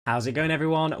How's it going,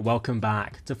 everyone? Welcome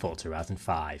back to Forza Horizon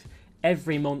 5.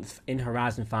 Every month in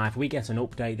Horizon 5 we get an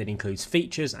update that includes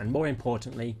features and, more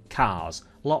importantly, cars.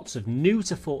 Lots of new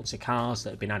to Forza cars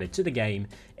that have been added to the game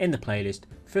in the playlist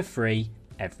for free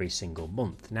every single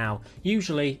month. Now,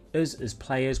 usually us as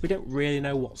players, we don't really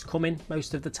know what's coming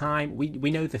most of the time.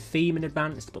 We know the theme in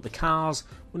advance, but the cars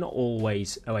we're not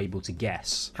always able to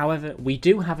guess. However, we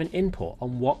do have an input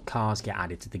on what cars get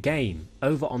added to the game.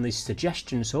 Over on the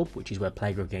Suggestions Hub, which is where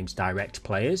Playground Games direct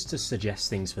players to suggest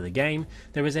things for the game,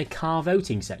 there is a car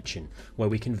voting section where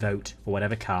we can vote for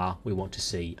whatever car we want to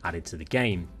see added to the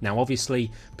game. Now,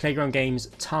 obviously, Playground Games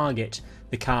target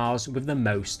the cars with the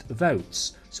most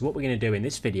votes. So what we're going to do in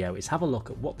this video is have a look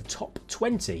at what the top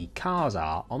 20 cars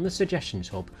are on the Suggestions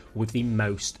Hub with the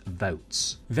most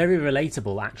votes. Very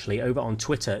relatable, actually. Over on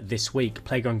Twitter this week,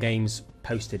 Playground Games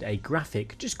posted a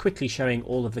graphic just quickly showing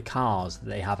all of the cars that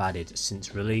they have added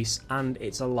since release, and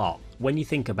it's a lot. When you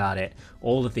think about it,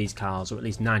 all of these cars, or at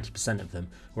least 90% of them,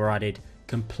 were added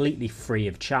completely free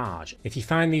of charge. If you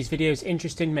find these videos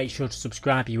interesting, make sure to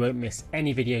subscribe. You won't miss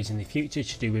any videos in the future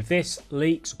to do with this,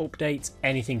 leaks, updates,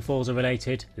 anything Forza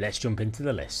related. Let's jump into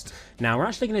the list. Now, we're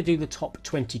actually going to do the top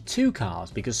 22 cars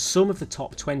because some of the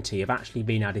top 20 have actually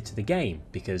been added to the game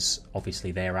because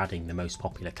obviously they're adding the most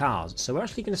popular cars. So we're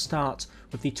actually going to start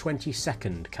with the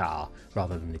 22nd car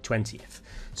rather than the 20th.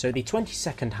 So the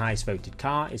 22nd highest voted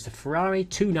car is the Ferrari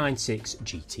 296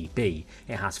 GTB.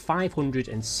 It has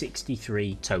 563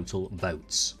 total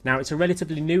votes. Now, it's a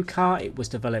relatively new car. It was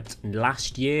developed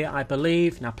last year, I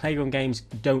believe. Now, Playground Games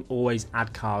don't always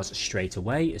add cars straight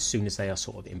away as soon as they are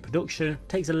sort of in production. It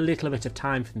takes a little bit of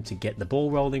time for them to get the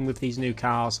ball rolling with these new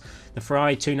cars. The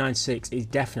Ferrari 296 is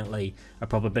definitely a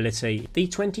probability. The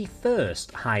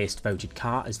 21st highest voted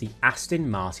car is the Aston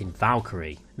Martin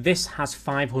Valkyrie. This has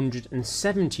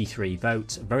 573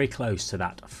 votes, very close to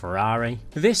that Ferrari.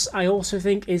 This I also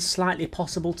think is slightly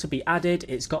possible to be added.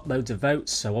 It's got loads of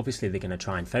votes, so obviously they're going to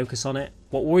try and focus on it.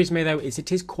 What worries me though is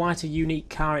it is quite a unique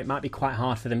car. It might be quite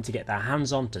hard for them to get their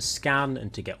hands on, to scan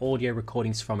and to get audio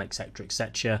recordings from, etc,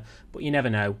 etc, but you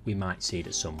never know, we might see it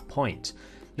at some point.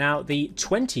 Now, the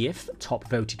 20th top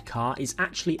voted car is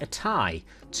actually a tie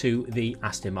to the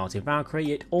Aston Martin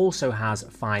Valkyrie. It also has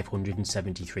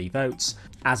 573 votes.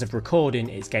 As of recording,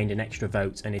 it's gained an extra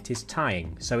vote and it is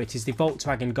tying. So it is the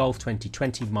Volkswagen Golf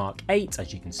 2020 Mark 8,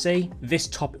 as you can see.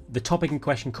 The topic in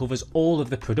question covers all of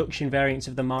the production variants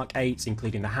of the Mark 8s,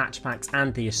 including the hatchbacks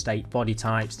and the estate body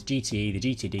types, the GTE,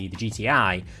 the GTD, the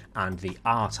GTI, and the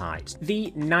R-types.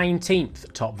 The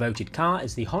 19th top voted car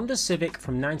is the Honda Civic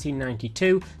from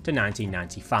 1992 to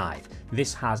 1995.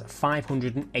 This has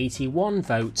 581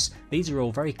 votes. These are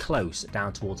all very close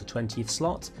down towards the 20th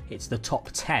slot. It's the top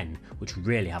 10 which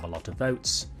really have a lot of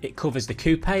votes. It covers the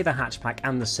coupe, the hatchback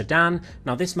and the sedan.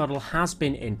 Now, this model has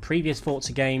been in previous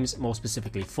Forza games, more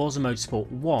specifically Forza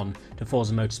Motorsport 1 to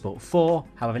Forza Motorsport 4.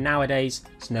 However, nowadays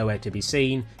it's nowhere to be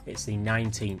seen. It's the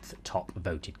 19th top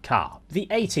voted car. The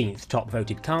 18th top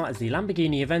voted car is the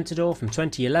Lamborghini Aventador from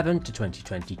 2011 to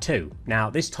 2022. Now,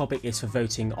 this topic is for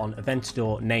voting on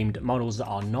Aventador named models that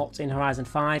are not in Horizon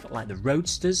 5, like the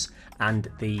Roadsters and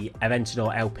the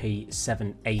Aventador LP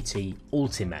 780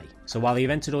 Ultimate. So while the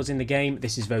Aventador's in the game,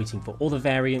 this is voting for all the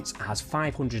variants. It has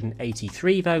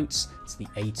 583 votes. It's the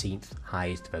 18th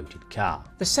highest voted car.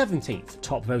 The 17th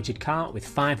top voted car with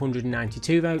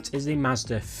 592 votes is the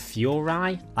Mazda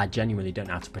Fiori. I genuinely don't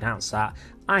know how to pronounce that.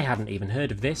 I hadn't even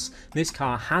heard of this. This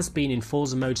car has been in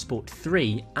Forza Motorsport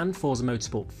 3 and Forza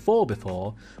Motorsport 4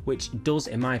 before, which does,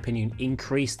 in my opinion,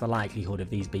 increase the likelihood of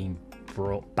these being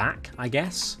brought back, I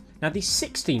guess. Now, the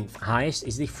 16th highest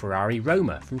is the Ferrari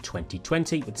Roma from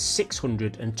 2020 with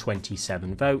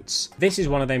 627 votes. This is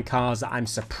one of them cars that I'm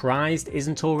surprised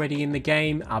isn't already in the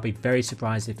game. I'll be very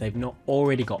surprised if they've not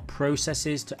already got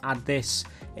processes to add this.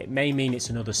 It may mean it's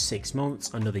another 6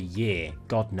 months, another year,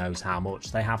 God knows how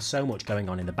much. They have so much going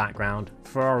on in the background.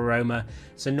 Ferrari Roma,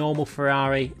 it's a normal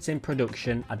Ferrari, it's in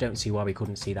production. I don't see why we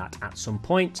couldn't see that at some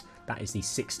point. That is the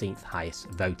 16th highest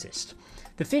votest.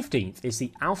 The 15th is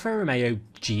the Alfa Romeo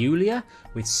Giulia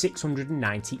with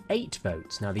 698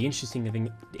 votes. Now, the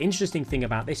interesting thing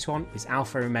about this one is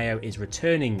Alfa Romeo is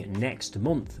returning next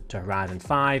month to Horizon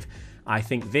 5. I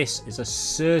think this is a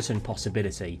certain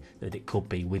possibility that it could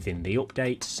be within the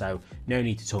update, so no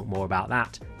need to talk more about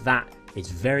that. That is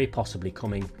very possibly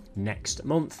coming next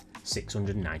month,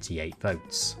 698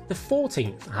 votes. The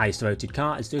 14th highest voted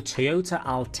car is the Toyota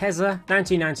Altezza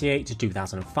 1998 to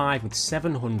 2005 with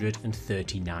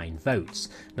 739 votes.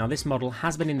 Now this model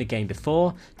has been in the game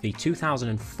before. The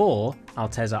 2004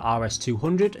 Altezza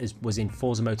RS200 was in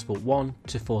Forza Motorsport 1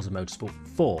 to Forza Motorsport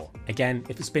 4. Again,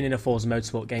 if it's been in a Forza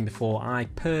Motorsport game before, I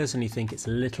personally think it's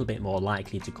a little bit more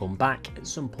likely to come back at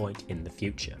some point in the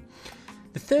future.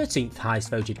 The 13th highest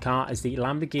voted car is the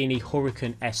Lamborghini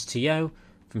Huracan STO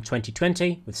from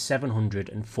 2020 with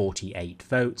 748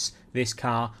 votes. This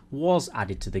car was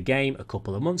added to the game a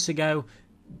couple of months ago.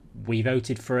 We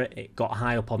voted for it, it got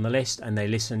high up on the list, and they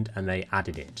listened and they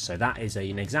added it. So that is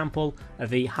an example of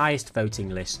the highest voting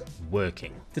list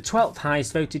working. The 12th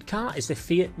highest voted car is the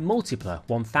Fiat Multipla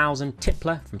 1000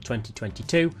 Tipler from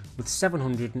 2022 with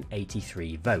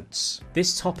 783 votes.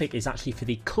 This topic is actually for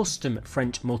the custom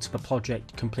French Multipla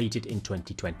project completed in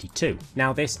 2022.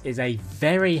 Now this is a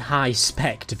very high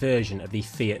spec version of the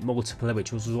Fiat Multipla,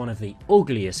 which was one of the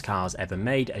ugliest cars ever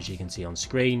made, as you can see on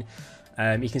screen.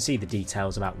 You can see the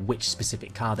details about which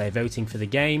specific car they're voting for the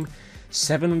game.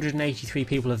 783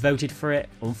 people have voted for it.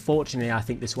 Unfortunately, I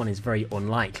think this one is very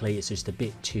unlikely. It's just a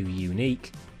bit too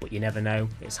unique, but you never know.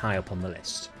 It's high up on the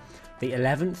list. The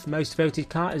 11th most voted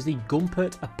car is the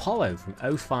Gumpert Apollo from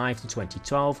 05 to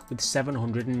 2012 with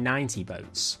 790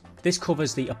 votes. This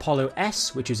covers the Apollo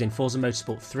S, which was in Forza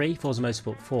Motorsport 3, Forza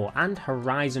Motorsport 4 and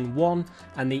Horizon 1,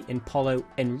 and the Apollo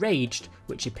Enraged,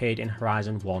 which appeared in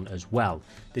Horizon 1 as well.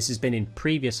 This has been in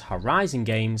previous Horizon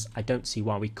games. I don't see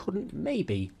why we couldn't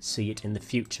maybe see it in the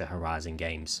future Horizon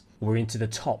games. We're into the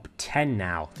top 10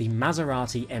 now. The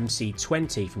Maserati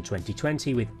MC20 from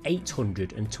 2020 with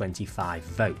 825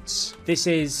 votes. This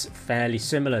is fairly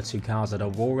similar to cars that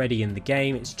are already in the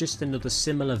game. It's just another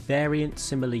similar variant,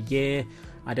 similar year.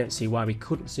 I don't see why we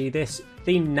couldn't see this.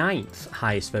 The 9th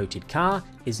highest voted car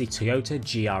is the Toyota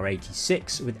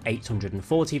GR86 with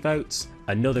 840 votes.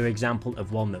 Another example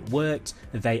of one that worked.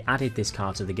 They added this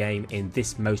car to the game in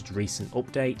this most recent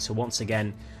update. So once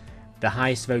again, the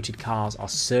highest voted cars are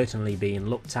certainly being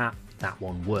looked at. That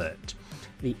one worked.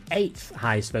 The 8th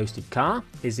highest voted car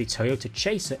is the Toyota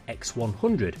Chaser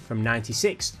X100 from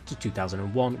 96 to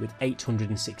 2001 with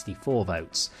 864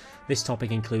 votes. This topic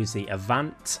includes the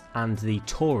Avant and the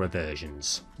Tourer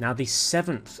versions. Now the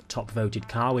 7th top voted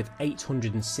car with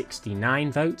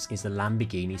 869 votes is the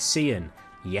Lamborghini Sian.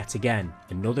 Yet again,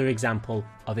 another example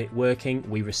of it working.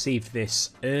 We received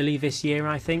this early this year,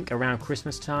 I think, around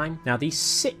Christmas time. Now the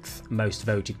 6th most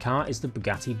voted car is the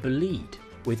Bugatti Bolide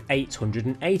with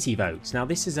 880 votes. Now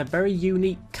this is a very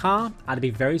unique car. I'd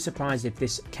be very surprised if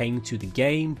this came to the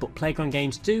game, but Playground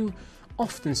Games do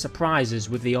often surprise us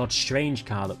with the odd strange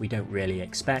car that we don't really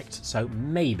expect, so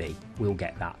maybe we'll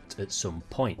get that at some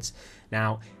point.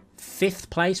 Now 5th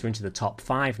place, we're into the top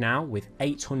 5 now with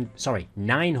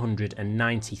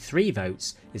 993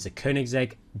 votes, is a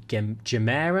Koenigsegg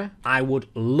Gemera. I would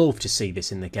love to see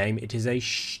this in the game. It is a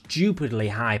stupidly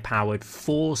high-powered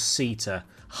 4-seater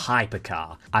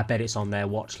hypercar. I bet it's on their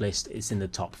watch list. It's in the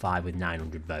top 5 with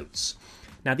 900 votes.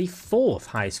 Now the 4th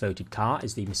highest voted car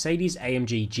is the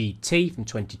Mercedes-AMG GT from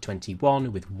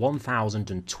 2021 with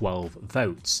 1012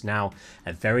 votes. Now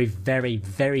a very, very,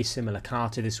 very similar car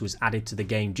to this was added to the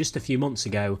game just a few months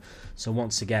ago. So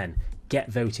once again,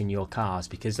 get voting your cars,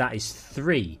 because that is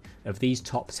 3 of these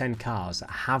top 10 cars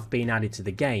that have been added to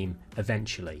the game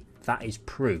eventually. That is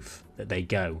proof that they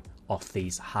go off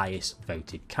these highest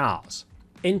voted cars.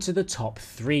 Into the top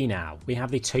 3 now. We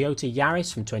have the Toyota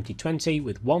Yaris from 2020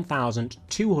 with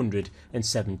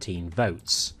 1,217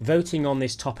 votes. Voting on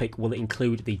this topic will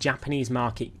include the Japanese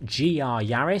market GR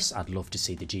Yaris. I'd love to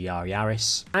see the GR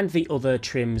Yaris. And the other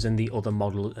trims and the other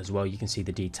model as well. You can see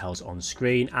the details on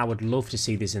screen. I would love to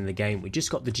see this in the game. We just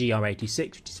got the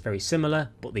GR86, which is very similar,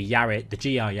 but the GR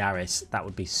Yaris, that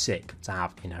would be sick to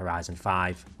have in Horizon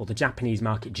 5. Or the Japanese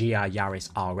market GR Yaris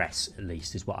RS, at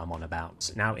least, is what I'm on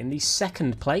about. Now, in the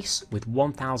second place with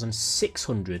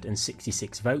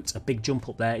 1,666 votes, a big jump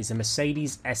up there, is the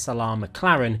Mercedes SLR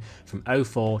McLaren from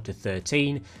 04 to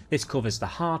 13. This covers the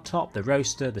hardtop, the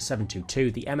Roadster, the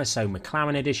 722, the MSO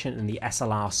McLaren edition and the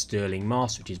SLR Sterling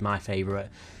Moss, which is my favourite.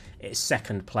 It's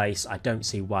second place. I don't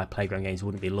see why Playground Games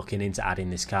wouldn't be looking into adding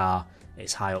this car.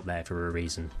 It's high up there for a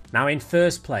reason. Now in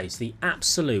first place, the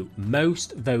absolute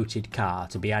most voted car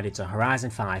to be added to Horizon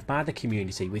 5 by the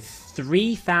community with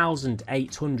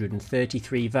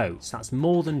 3,833 votes, that's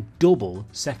more than double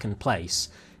second place,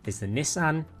 is the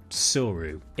Nissan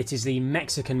Tsuru. It is the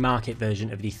Mexican market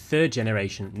version of the 3rd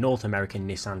generation North American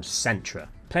Nissan Sentra.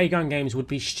 Playground Games would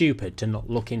be stupid to not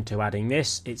look into adding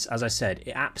this. It's, as I said,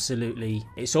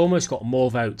 it's almost got more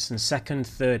votes than second,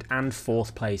 third and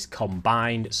fourth place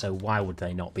combined, so why would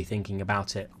they not be thinking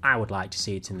about it? I would like to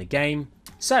see it in the game.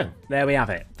 So, there we have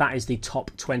it. That is the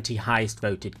top 20 highest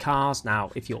voted cars.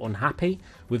 Now, if you're unhappy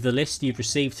with the list you've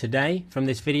received today from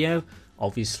this video,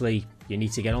 obviously you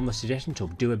need to get on the suggestion to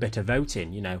do a bit of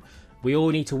voting. You know, we all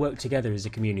need to work together as a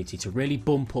community to really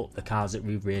bump up the cars that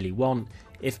we really want.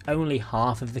 If only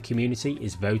half of the community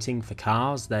is voting for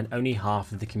cars, then only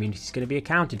half of the community is going to be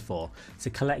accounted for. It's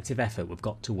a collective effort. We've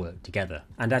got to work together.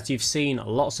 And as you've seen,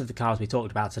 lots of the cars we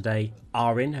talked about today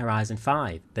are in Horizon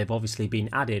 5. They've obviously been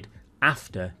added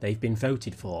after they've been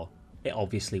voted for. It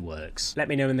obviously works. Let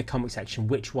me know in the comment section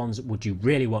which ones would you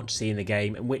really want to see in the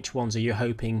game and which ones are you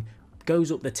hoping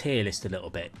goes up the tier list a little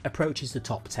bit, approaches the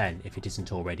top 10 if it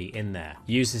isn't already in there.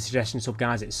 Use the suggestion sub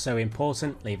guys, it's so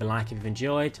important. Leave a like if you've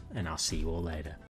enjoyed, and I'll see you all later.